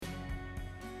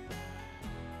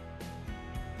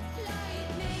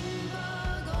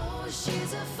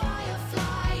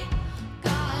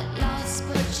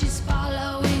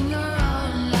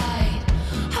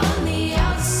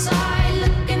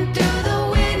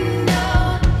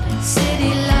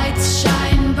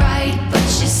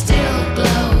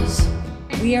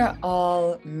are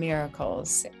all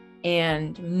miracles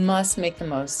and must make the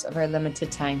most of our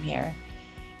limited time here.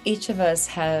 Each of us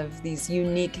have these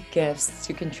unique gifts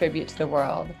to contribute to the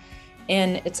world,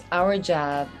 and it's our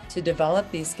job to develop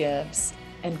these gifts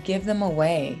and give them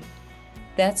away.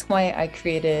 That's why I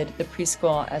created the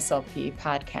Preschool SLP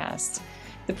podcast.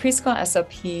 The Preschool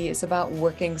SLP is about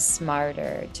working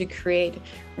smarter to create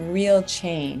real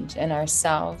change in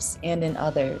ourselves and in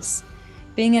others.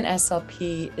 Being an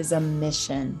SLP is a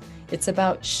mission. It's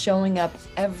about showing up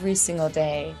every single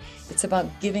day. It's about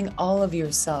giving all of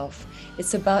yourself.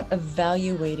 It's about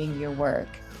evaluating your work.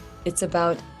 It's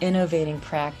about innovating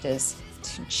practice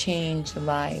to change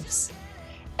lives.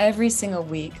 Every single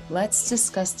week, let's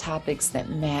discuss topics that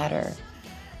matter.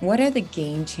 What are the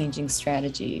game-changing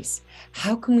strategies?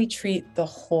 How can we treat the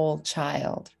whole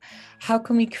child? How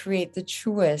can we create the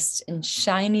truest and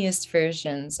shiniest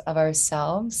versions of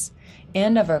ourselves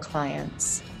and of our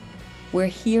clients? We're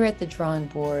here at the drawing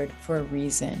board for a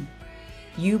reason.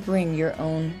 You bring your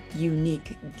own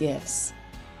unique gifts.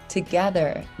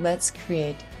 Together, let's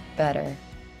create better.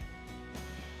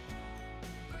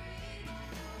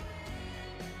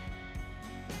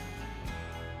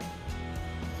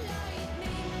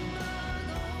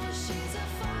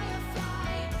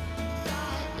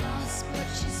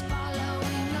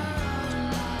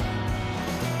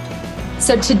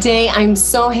 So today, I'm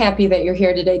so happy that you're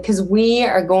here today because we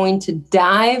are going to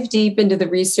dive deep into the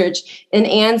research and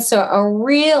answer a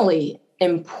really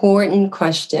important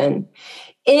question.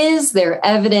 Is there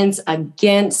evidence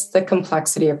against the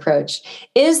complexity approach?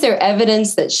 Is there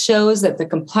evidence that shows that the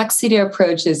complexity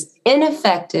approach is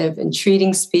ineffective in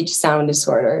treating speech sound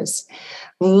disorders?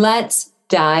 Let's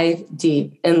dive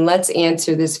deep and let's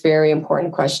answer this very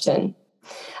important question.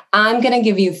 I'm going to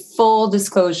give you full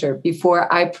disclosure before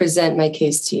I present my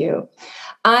case to you.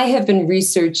 I have been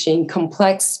researching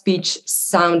complex speech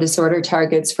sound disorder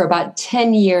targets for about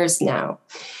 10 years now.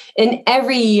 And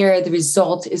every year, the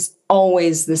result is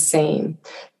always the same.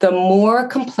 The more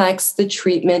complex the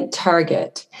treatment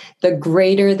target, the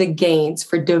greater the gains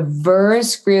for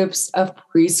diverse groups of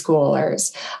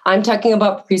preschoolers. I'm talking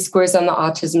about preschoolers on the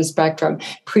autism spectrum,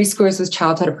 preschoolers with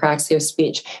childhood apraxia of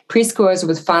speech, preschoolers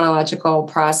with phonological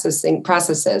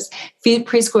processes,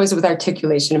 preschoolers with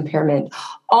articulation impairment,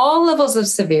 all levels of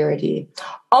severity,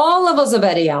 all levels of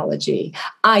etiology.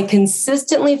 I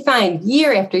consistently find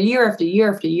year after year after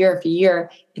year after year after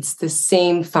year, it's the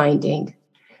same finding.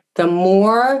 The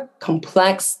more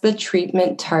complex the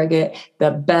treatment target,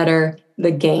 the better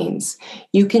the gains.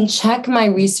 You can check my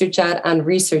research out on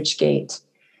ResearchGate.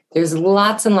 There's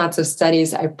lots and lots of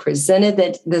studies. I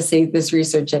presented this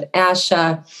research at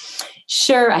ASHA.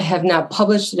 Sure, I have not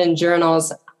published it in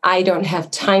journals. I don't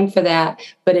have time for that,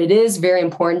 but it is very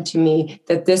important to me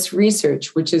that this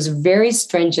research, which is very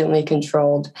stringently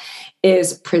controlled,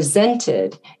 is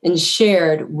presented and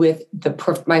shared with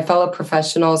my fellow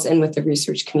professionals and with the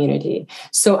research community.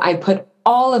 So I put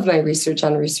all of my research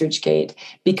on ResearchGate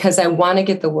because I want to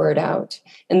get the word out.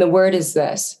 And the word is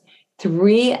this: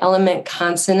 3-element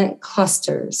consonant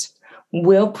clusters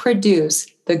will produce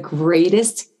the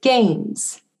greatest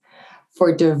gains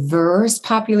for diverse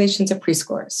populations of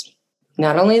preschoolers.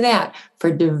 Not only that, for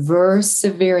diverse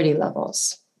severity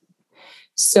levels.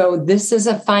 So this is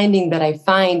a finding that I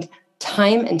find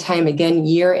time and time again,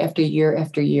 year after year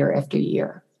after year after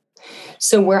year.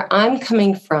 So where I'm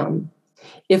coming from,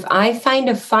 if I find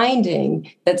a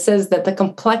finding that says that the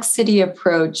complexity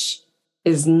approach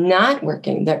is not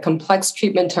working, that complex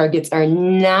treatment targets are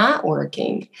not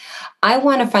working, I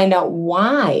want to find out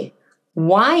why.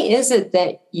 Why is it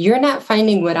that you're not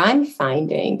finding what I'm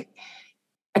finding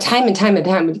time and time and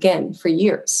time again for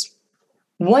years?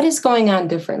 What is going on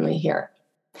differently here?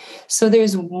 So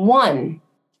there's one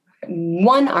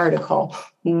article,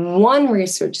 one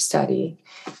research study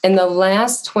in the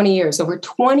last 20 years, over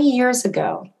 20 years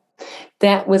ago,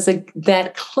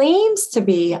 that claims to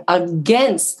be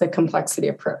against the complexity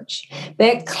approach.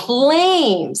 That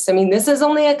claims, this is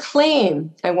only a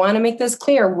claim. I want to make this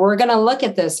clear. We're going to look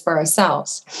at this for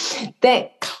ourselves.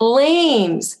 That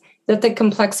claims that the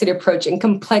complexity approach and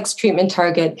complex treatment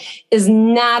target is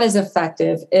not as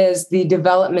effective as the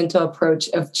developmental approach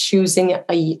of choosing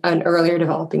an earlier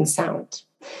developing sound.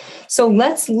 So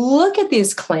let's look at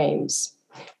these claims,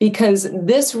 because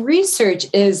this research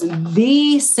is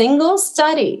the single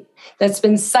study that's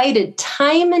been cited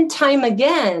time and time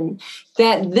again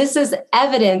that this is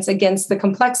evidence against the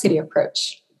complexity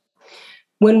approach.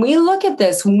 When we look at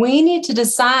this, we need to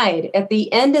decide at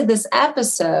the end of this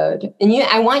episode, and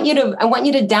I want you to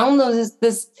download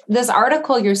this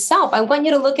article yourself. I want you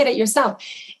to look at it yourself.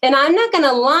 And I'm not going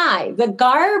to lie, the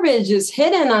garbage is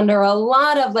hidden under a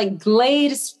lot of like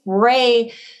Glade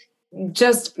spray,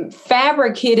 just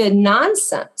fabricated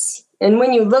nonsense. And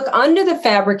when you look under the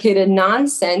fabricated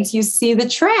nonsense, you see the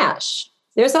trash.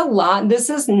 There's a lot. This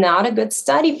is not a good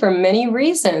study for many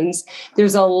reasons.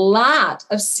 There's a lot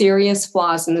of serious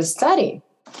flaws in the study.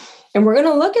 And we're going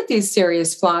to look at these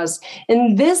serious flaws.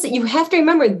 And this, you have to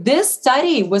remember, this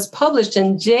study was published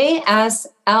in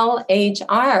JSLHR,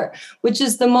 which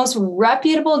is the most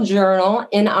reputable journal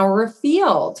in our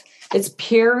field. It's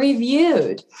peer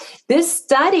reviewed. This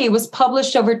study was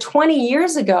published over 20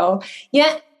 years ago,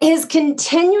 yet is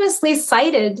continuously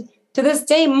cited to this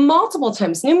day, multiple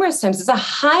times, numerous times. It's a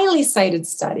highly cited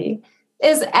study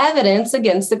as evidence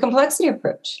against the complexity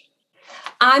approach.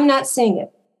 I'm not seeing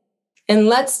it. And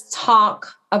let's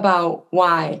talk about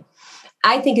why.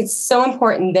 I think it's so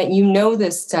important that you know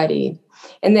this study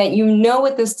and that you know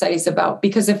what this study is about.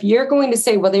 Because if you're going to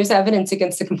say, well, there's evidence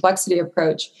against the complexity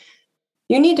approach,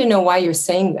 you need to know why you're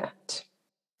saying that,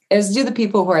 as do the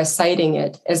people who are citing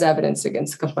it as evidence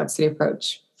against the complexity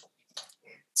approach.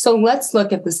 So let's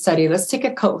look at the study. Let's take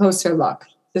a closer look.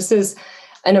 This is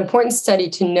an important study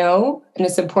to know, and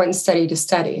it's an important study to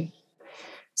study.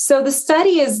 So the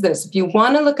study is this. If you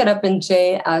want to look it up in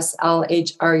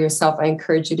JSLHR yourself, I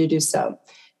encourage you to do so.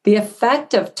 The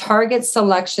Effect of Target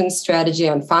Selection Strategy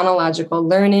on Phonological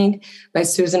Learning by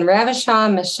Susan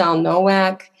Ravachol, Michelle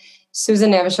Nowak.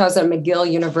 Susan Ravachol is at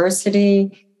McGill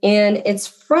University, and it's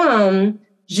from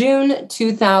June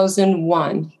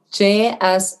 2001.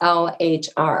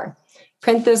 JSLHR.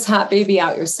 Print this hot baby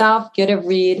out yourself. Get a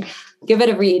read. Give it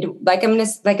a read. Like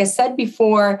I said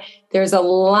before, there's a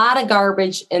lot of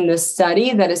garbage in this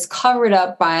study that is covered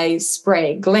up by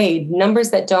spray, Glade,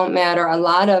 numbers that don't matter, a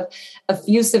lot of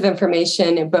effusive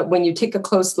information. But when you take a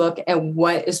close look at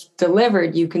what is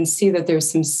delivered, you can see that there's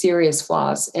some serious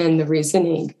flaws in the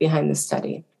reasoning behind the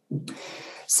study.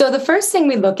 So the first thing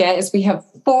we look at is we have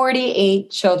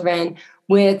 48 children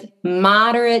with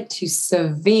moderate to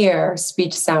severe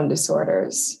speech sound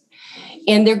disorders.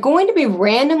 And they're going to be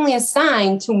randomly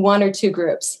assigned to one or two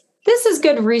groups. This is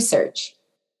good research.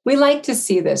 We like to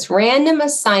see this random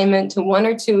assignment to one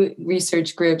or two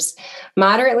research groups,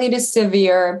 moderately to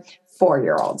severe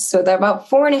 4-year-olds. So they're about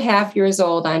 4.5 years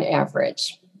old on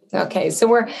average. Okay,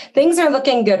 so things are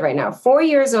looking good right now. 4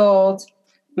 years old,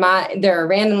 they're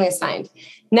randomly assigned.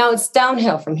 Now it's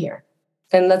downhill from here.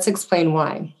 And let's explain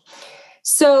why.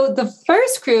 So the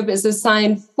first group is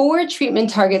assigned 4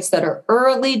 treatment targets that are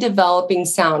early developing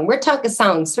sound. We're talking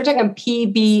sounds. We're talking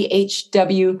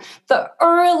PBHW, the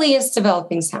earliest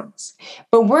developing sounds.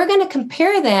 But we're going to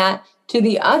compare that to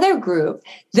the other group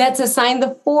that's assigned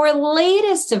the 4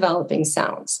 latest developing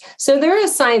sounds. So they're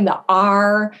assigned the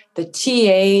R, the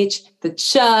TH, the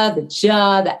CH, the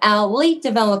JA, the L, late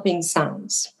developing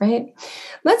sounds, right?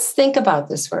 Let's think about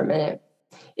this for a minute.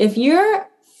 If you're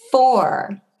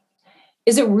 4,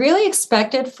 is it really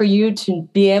expected for you to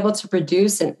be able to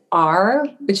produce an R,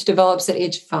 which develops at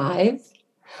age 5,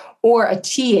 or a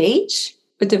TH,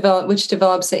 which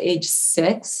develops at age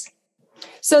 6?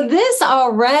 So this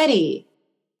already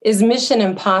is mission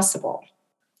impossible.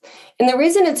 And the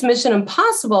reason it's mission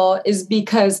impossible is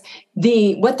because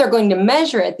what they're going to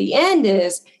measure at the end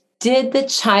is, did the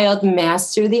child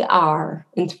master the R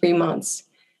in 3 months?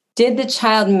 Did the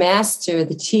child master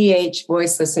the TH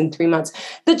voiceless in 3 months?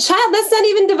 The child, that's not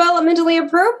even developmentally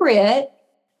appropriate,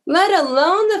 let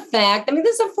alone the fact,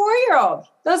 this is a 4-year-old.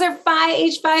 Those are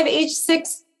age 5, age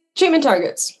 6 treatment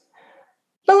targets.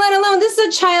 But let alone, this is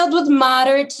a child with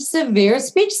moderate to severe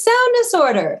speech sound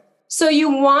disorder. So you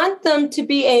want them to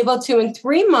be able to, in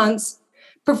 3 months,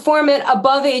 perform it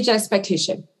above age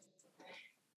expectation.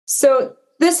 So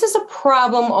this is a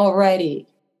problem already.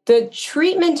 The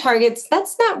treatment targets,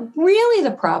 that's not really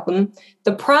the problem.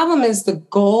 The problem is the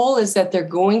goal is that they're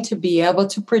going to be able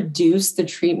to produce the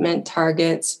treatment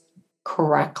targets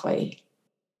correctly.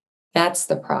 That's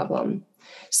the problem.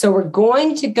 So we're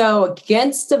going to go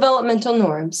against developmental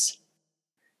norms,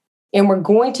 and we're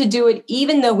going to do it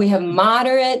even though we have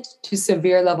moderate to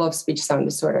severe level of speech sound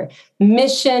disorder.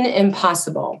 Mission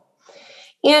impossible.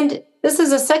 And this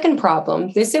is a second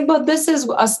problem. They say, well, this is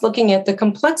us looking at the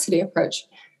complexity approach.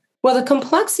 Well, the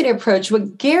complexity approach,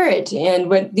 what Garrett and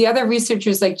what the other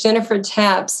researchers like Jennifer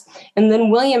Taps and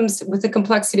Lynn Williams with the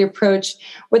complexity approach,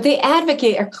 what they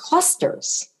advocate are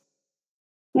clusters,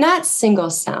 not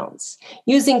single sounds,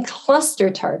 using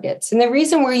cluster targets. And the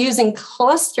reason we're using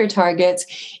cluster targets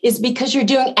is because you're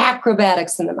doing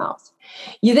acrobatics in the mouth.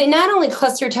 They not only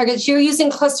cluster targets, you're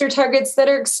using cluster targets that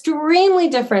are extremely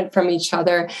different from each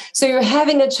other. So you're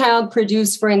having a child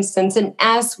produce, for instance, an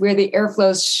S where the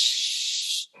airflow is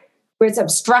shh, where it's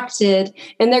obstructed,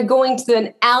 and they're going to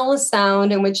an L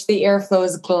sound in which the airflow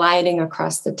is gliding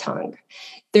across the tongue.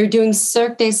 They're doing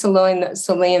Cirque du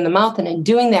Soleil in the mouth, and in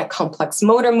doing that complex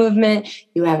motor movement,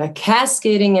 you have a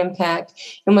cascading impact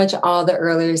in which all the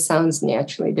earlier sounds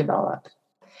naturally develop.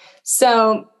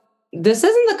 So this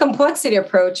isn't the complexity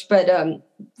approach, but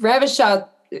Ravachol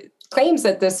claims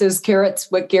that this is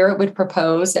what Garrett would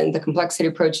propose, and the complexity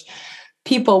approach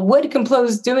people would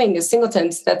compose doing is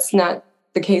singletons. That's not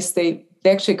the case. They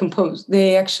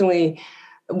actually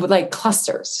would like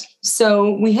clusters.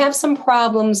 So we have some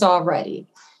problems already.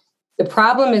 The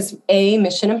problem is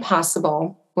Mission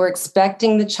Impossible. We're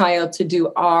expecting the child to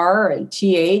do R and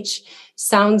TH,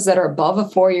 sounds that are above a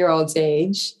 4-year-old's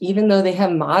age, even though they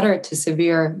have moderate to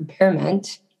severe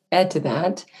impairment. Add to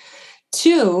that.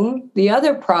 2, the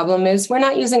other problem is we're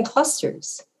not using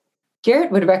clusters.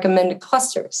 Garrett would recommend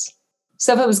clusters.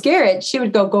 So if it was Garrett, she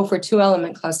would go for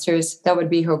 2-element clusters. That would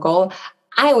be her goal.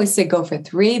 I always say go for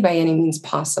 3 by any means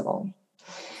possible.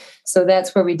 So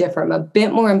that's where we differ. I'm a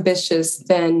bit more ambitious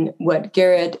than what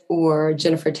Garrett or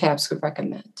Jennifer Taps would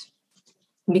recommend,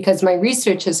 because my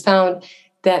research has found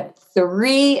that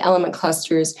 3-element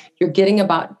clusters, you're getting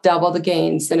about double the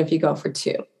gains than if you go for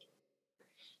 2.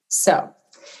 So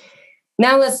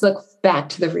now let's look back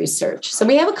to the research. So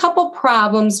we have a couple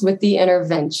problems with the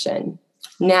intervention.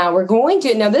 Now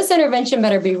this intervention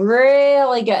better be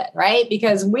really good, right?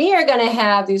 Because we are going to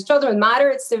have these children with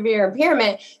moderate severe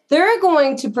impairment. They're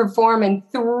going to perform in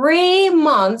 3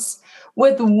 months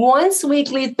with once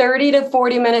weekly 30 to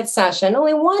 40 minute session,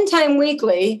 only one time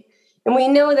weekly. And we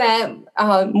know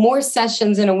that more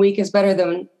sessions in a week is better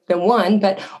than one,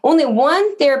 but only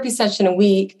one therapy session a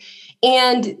week.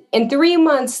 And in 3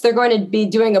 months, they're going to be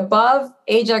doing above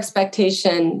age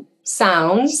expectation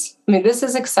sounds. I mean, this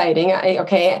is exciting.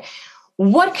 Okay.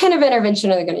 What kind of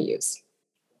intervention are they going to use?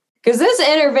 Because this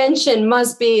intervention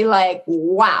must be like,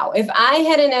 wow. If I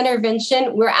had an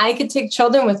intervention where I could take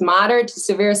children with moderate to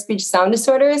severe speech sound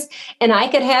disorders and I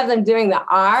could have them doing the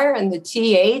R and the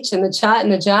TH and the cha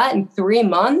and the ja in 3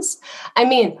 months, I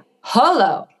mean,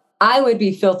 hello, I would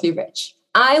be filthy rich.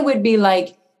 I would be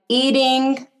like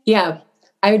eating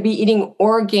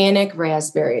organic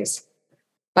raspberries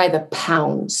by the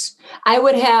pounds. I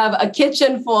would have a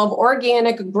kitchen full of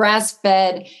organic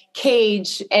grass-fed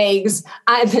cage eggs.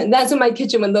 That's what my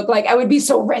kitchen would look like. I would be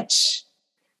so rich.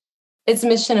 It's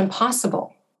mission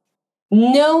impossible.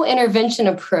 No intervention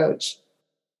approach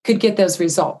could get those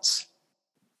results.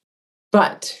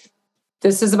 But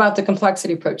this is about the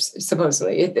complexity approach,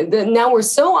 supposedly. Now we're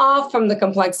so off from the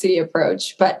complexity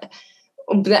approach, but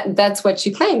that's what she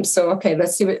claims. So, okay,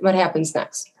 let's see what happens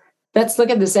next. Let's look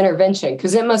at this intervention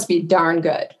because it must be darn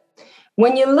good.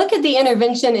 When you look at the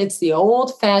intervention, it's the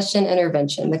old-fashioned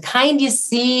intervention, the kind you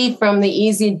see from the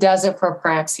Easy Does It for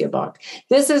Apraxia book.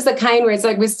 This is the kind where it's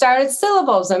like we start at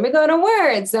syllables, then we go to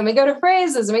words, then we go to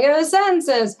phrases, then we go to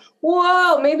sentences.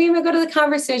 Whoa, maybe we go to the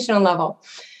conversational level.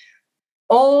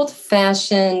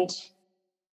 Old-fashioned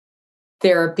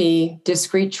therapy,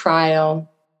 discrete trial.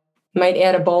 Might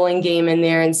add a bowling game in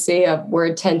there and say a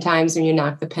word 10 times when you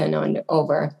knock the pen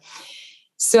over.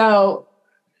 So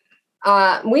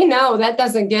we know that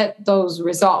doesn't get those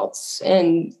results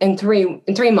in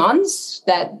 3 months.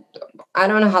 That I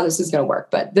don't know how this is going to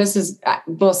work, but this is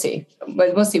we'll see.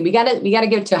 But we'll see. We got to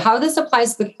get to how this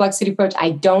applies to the complexity approach.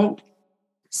 I don't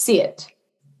see it.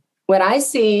 What I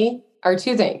see are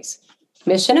 2 things: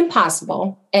 mission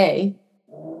impossible,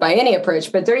 by any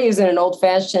approach, but they're using an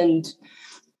old-fashioned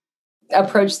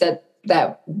approach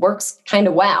that works kind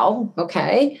of well.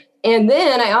 Okay. And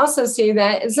then I also see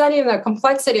that it's not even a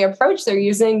complexity approach they're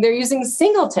using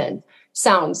singleton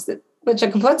sounds, which a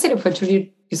complexity approach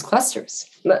would use clusters.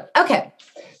 But, okay,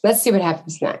 let's see what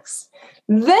happens next.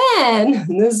 Then,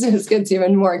 this gets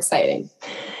even more exciting.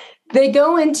 They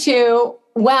go into,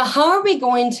 well, how are we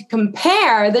going to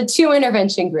compare the 2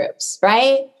 intervention groups,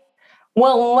 right?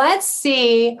 Well, let's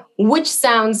see which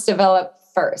sounds develop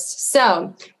first.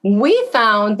 So we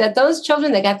found that those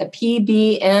children that got the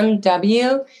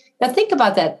PBMW, now think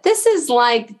about that. This is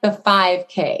like the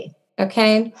 5K,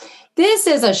 okay? This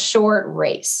is a short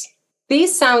race.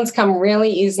 These sounds come really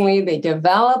easily. They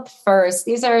develop first.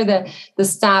 These are the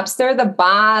stops. They're the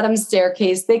bottom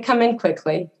staircase. They come in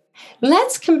quickly.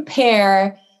 Let's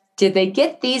compare, did they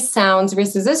get these sounds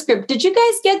versus this group? Did you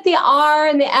guys get the R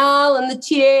and the L and the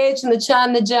TH and the cha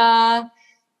and the ja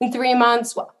in 3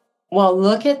 months? Well,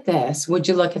 look at this. Would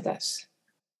you look at this?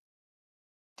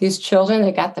 These children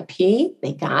that got the P,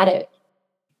 they got it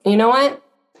You know what?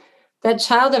 That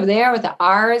child over there with the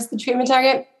R as the treatment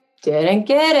target didn't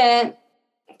get it.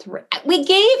 We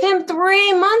gave him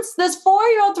 3 months, this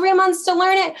 4-year-old 3 months to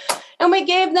learn it. And we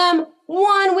gave them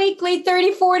 1 weekly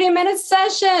 30, 40-minute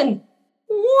session.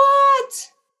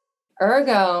 What?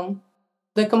 Ergo,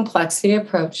 the complexity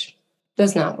approach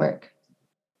does not work.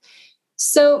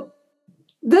 So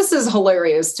this is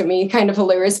hilarious to me, kind of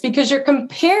hilarious, because you're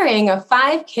comparing a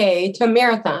 5K to a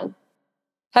marathon.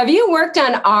 Have you worked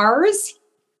on R's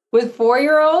with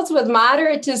 4-year-olds with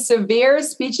moderate to severe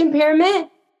speech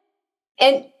impairment?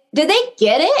 And did they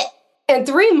get it in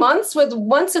 3 months with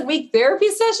once a week therapy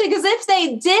session? Because if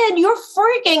they did, you're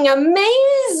freaking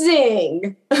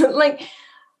amazing. Like,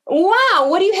 wow,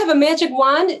 what do you have, a magic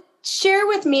wand? Share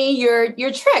with me your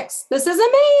tricks. This is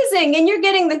amazing. And you're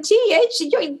getting the TH,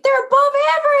 they're above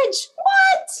average.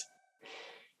 What?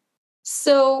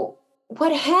 So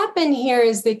what happened here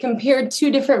is they compared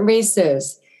 2 different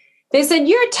races. They said,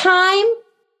 your time,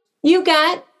 you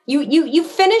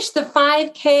finished the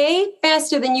 5K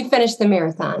faster than you finished the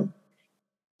marathon.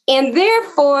 And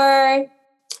therefore,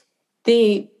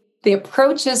 the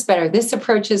approach is better. This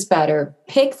approach is better.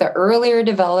 Pick the earlier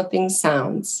developing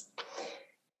sounds.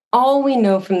 All we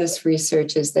know from this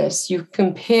research is this. You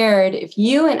compared, if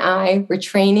you and I were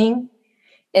training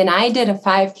and I did ran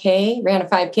a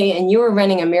 5K, and you were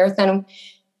running a marathon,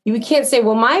 you can't say,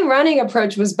 well, my running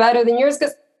approach was better than yours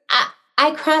because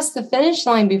I crossed the finish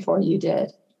line before you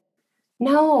did.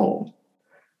 No,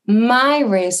 my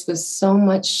race was so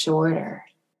much shorter.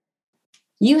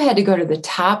 You had to go to the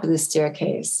top of the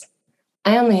staircase.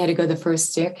 I only had to go the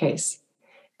first staircase.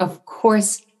 Of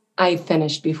course, I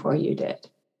finished before you did.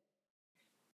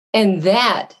 And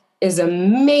that is a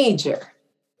major,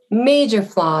 major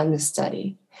flaw in the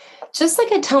study. Just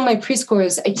like I tell my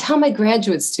preschoolers, I tell my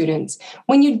graduate students,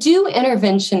 when you do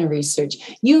intervention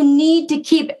research, you need to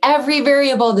keep every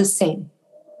variable the same.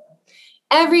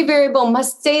 Every variable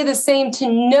must stay the same to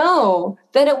know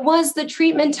that it was the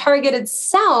treatment target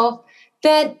itself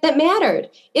that mattered.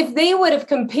 If they would have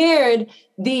compared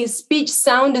the speech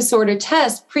sound disorder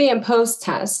test, pre and post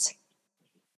test,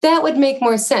 that would make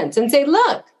more sense and say,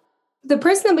 look, the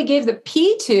person that we gave the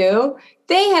P to,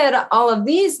 they had all of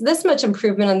this much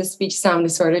improvement on the speech sound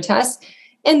disorder test.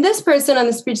 And this person on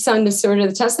the speech sound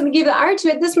disorder test, that we gave the R to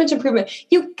it, this much improvement.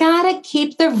 You gotta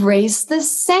keep the race the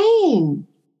same.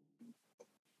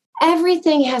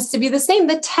 Everything has to be the same.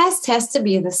 The test has to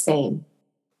be the same.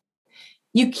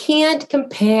 You can't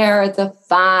compare the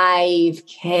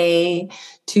 5K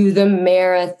to the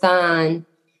marathon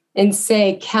and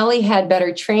say, Kelly had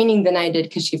better training than I did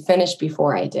because she finished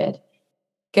before I did.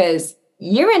 Because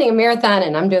you're running a marathon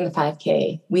and I'm doing the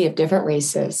 5K. We have different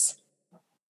races.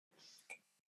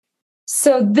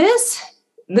 So this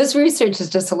research is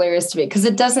just hilarious to me because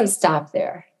it doesn't stop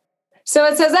there. So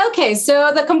it says, okay,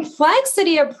 so the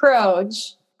complexity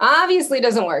approach obviously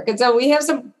doesn't work. And so we have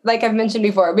some, like I've mentioned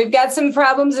before, we've got some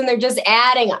problems and they're just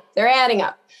adding up. They're adding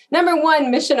up. Number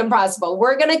 1, mission impossible.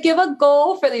 We're going to give a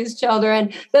goal for these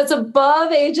children that's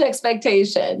above age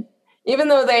expectation, even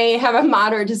though they have a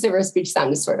moderate to severe speech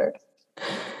sound disorder.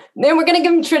 Then we're going to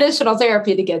give them traditional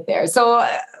therapy to get there. So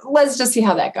let's just see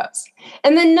how that goes.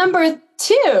 And then number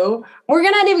 2, we're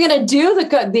not even going to do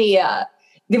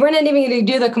we're not even going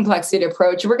to do the complexity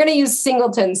approach. We're going to use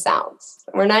singleton sounds.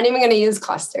 We're not even going to use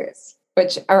clusters,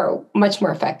 which are much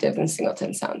more effective than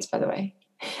singleton sounds, by the way.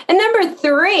 And number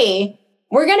 3,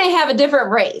 we're going to have a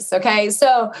different race, okay?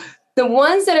 So the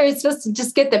ones that are supposed to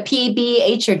just get the P, B,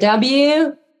 H, or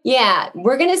W, yeah,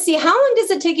 we're going to see how long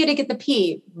does it take you to get the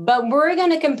P, but we're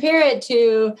going to compare it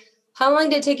to how long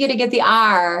did it take you to get the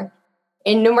R,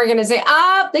 and then we're going to say,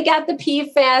 they got the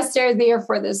P faster,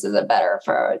 therefore this is a better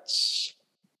approach.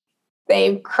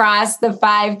 They've crossed the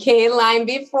 5K line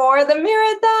before the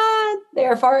marathon,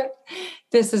 therefore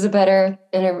this is a better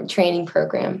training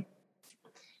program.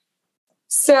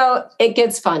 So it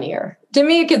gets funnier. To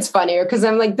me, it gets funnier because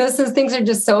I'm like, things are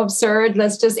just so absurd.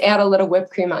 Let's just add a little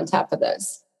whipped cream on top of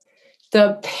this.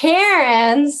 The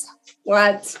parents,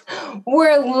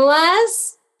 were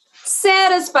less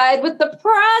satisfied with the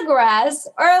progress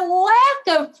or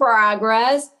lack of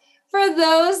progress for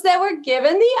those that were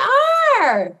given the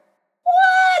R.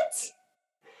 What?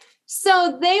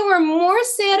 So they were more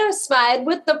satisfied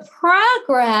with the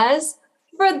progress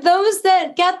for those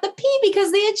that got the P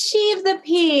because they achieved the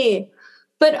P.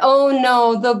 But oh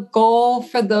no, the goal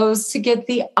for those to get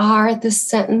the R at the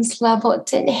sentence level, it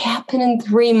didn't happen in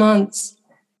 3 months.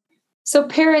 So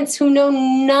parents who knew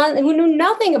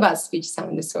nothing about speech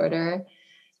sound disorder,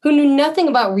 who knew nothing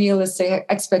about realistic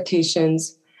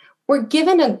expectations, were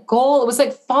given a goal. It was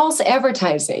like false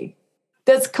advertising.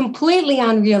 that's completely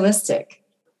unrealistic,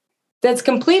 that's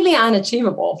completely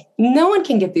unachievable. No one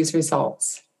can get these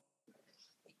results.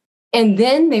 And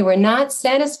then they were not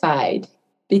satisfied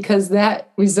because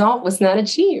that result was not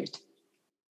achieved.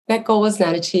 That goal was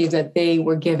not achieved that they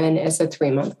were given as a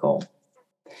 3-month goal.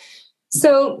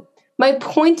 So my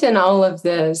point in all of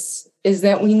this is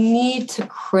that we need to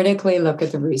critically look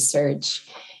at the research,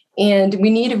 and we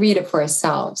need to read it for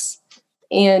ourselves.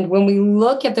 And when we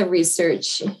look at the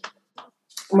research,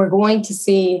 we're going to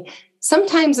see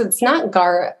sometimes it's not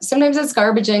sometimes it's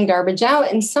garbage in, garbage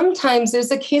out, and sometimes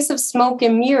there's a case of smoke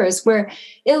and mirrors where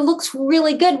it looks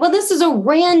really good. Well, this is a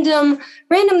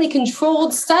randomly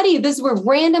controlled study. These were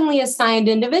randomly assigned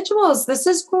individuals. This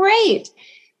is great.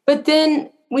 But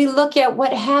then we look at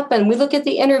what happened. We look at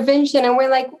the intervention and we're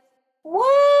like,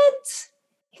 what?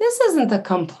 This isn't the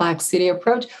complexity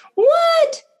approach.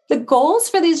 What? The goals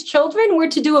for these children were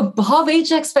to do above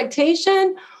age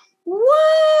expectation?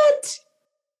 What?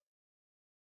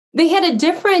 They had a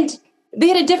different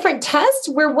test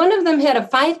where one of them had a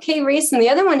 5K race and the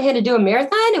other one had to do a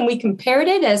marathon, and we compared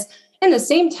it as in the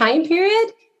same time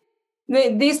period.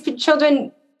 These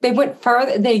children, they went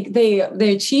further. They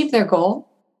achieved their goal.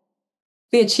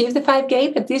 They achieved the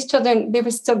 5K, but these children, they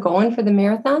were still going for the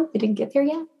marathon. They didn't get there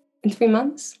yet in 3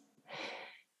 months.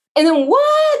 And then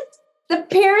what? The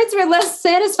parents were less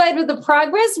satisfied with the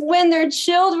progress when their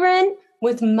children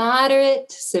with moderate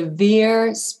to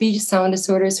severe speech sound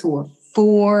disorders who were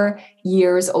 4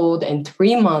 years old and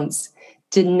 3 months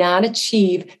did not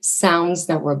achieve sounds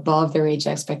that were above their age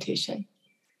expectation.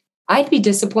 I'd be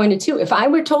disappointed too. If I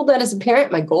were told that as a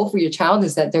parent, my goal for your child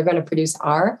is that they're going to produce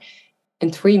R in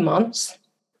 3 months,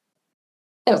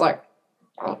 I was like,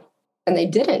 oh, and they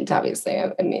didn't, obviously.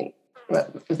 I mean,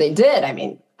 if they did, I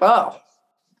mean, well,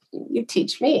 you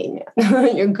teach me,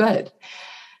 you're good.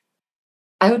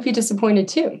 I would be disappointed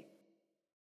too.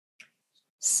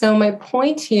 So my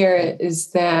point here is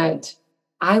that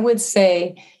I would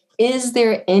say, is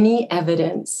there any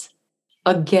evidence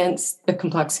against the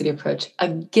complexity approach,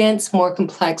 against more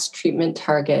complex treatment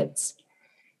targets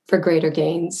for greater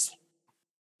gains?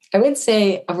 I would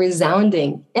say a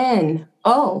resounding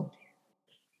no.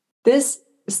 This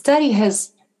study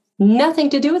has nothing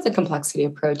to do with the complexity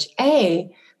approach, A,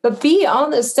 but B, all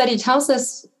this study tells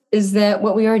us is that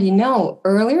what we already know,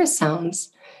 earlier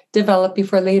sounds develop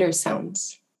before later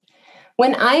sounds.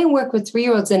 When I work with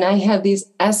 3-year-olds and I have these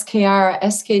SKR,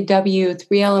 SKW,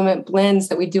 3-element blends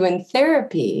that we do in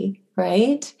therapy,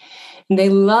 right? And they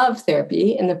love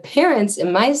therapy, and the parents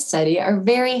in my study are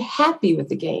very happy with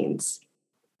the gains,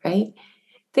 right?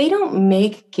 They don't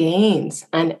make gains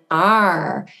on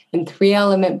R and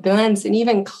 3-element blends and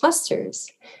even clusters.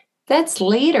 That's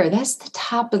later. That's the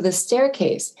top of the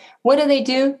staircase. What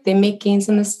do? They make gains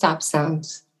on the stop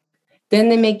sounds. Then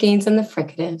they make gains on the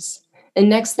fricatives. And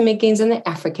next they make gains on the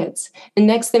affricates. And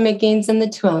next they make gains on the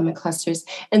 2-element clusters.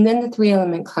 And then the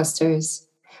 3-element clusters.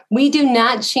 We do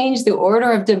not change the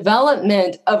order of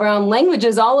development around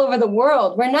languages all over the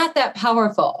world. We're not that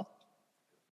powerful.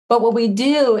 But what we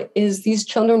do is these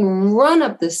children run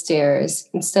up the stairs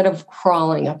instead of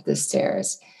crawling up the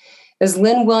stairs. As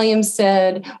Lynn Williams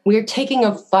said, we're taking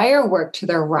a firework to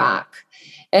their rock.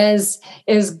 As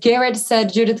Garrett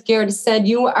said, Judith Garrett said,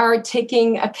 you're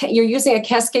using a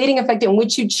cascading effect in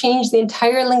which you change the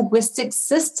entire linguistic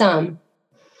system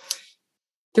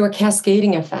through a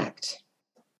cascading effect.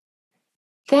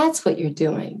 That's what you're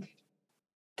doing.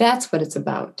 That's what it's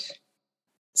about.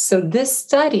 So this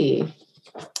study,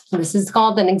 this is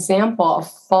called an example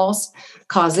of false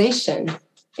causation,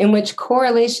 in which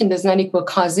correlation does not equal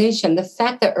causation. The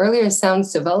fact that earlier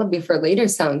sounds develop before later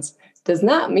sounds does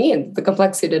not mean the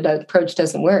complexity approach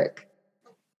doesn't work.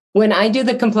 When I do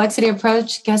the complexity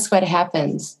approach, guess what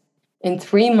happens? In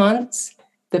 3 months,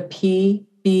 the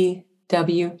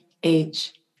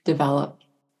PBWH develop.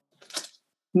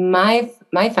 My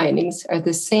findings are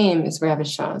the same as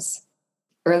Ravishaw's.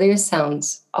 Earlier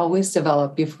sounds always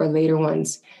develop before later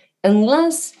ones,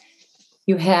 unless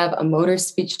you have a motor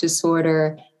speech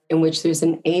disorder in which there's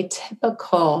an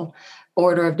atypical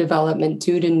order of development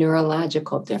due to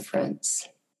neurological difference.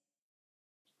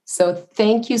 So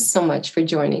thank you so much for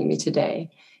joining me today.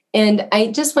 And I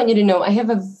just want you to know I have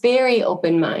a very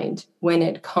open mind when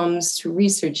it comes to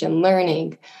research and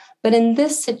learning. But in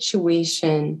this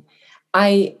situation,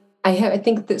 I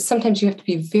think that sometimes you have to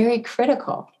be very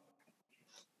critical.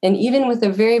 And even with a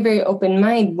very, very open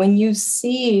mind, when you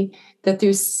see that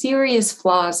there's serious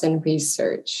flaws in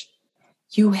research,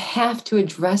 you have to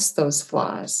address those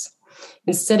flaws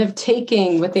instead of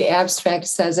taking what the abstract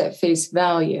says at face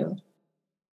value.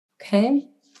 Okay?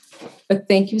 But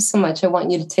thank you so much. I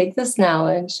want you to take this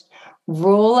knowledge,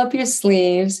 roll up your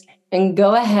sleeves and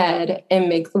go ahead and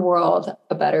make the world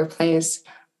a better place,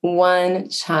 one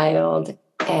child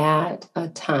at a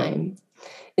time.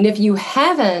 And if you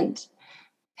haven't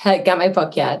got my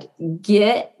book yet,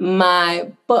 get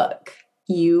my book.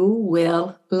 You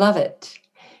will love it.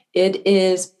 It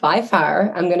is by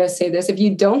far, I'm going to say this, if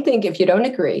you don't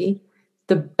agree,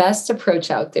 the best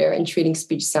approach out there in treating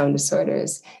speech sound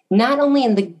disorders, not only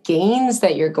in the gains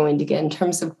that you're going to get in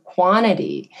terms of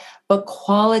quantity, but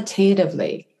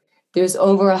qualitatively. There's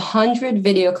over 100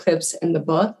 video clips in the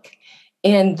book,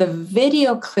 and the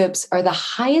video clips are the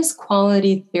highest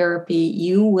quality therapy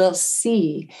you will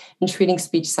see in treating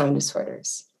speech sound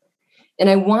disorders. And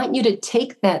I want you to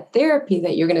take that therapy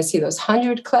that you're going to see, those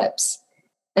 100 clips,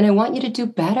 and I want you to do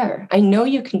better. I know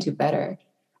you can do better.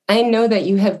 I know that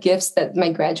you have gifts that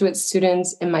my graduate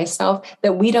students and myself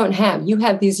that we don't have. You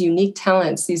have these unique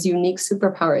talents, these unique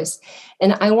superpowers.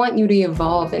 And I want you to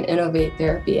evolve and innovate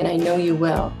therapy, and I know you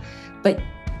will. But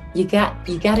you got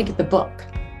to get the book.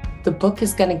 The book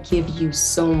is going to give you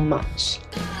so much.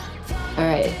 All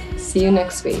right. See you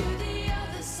next week.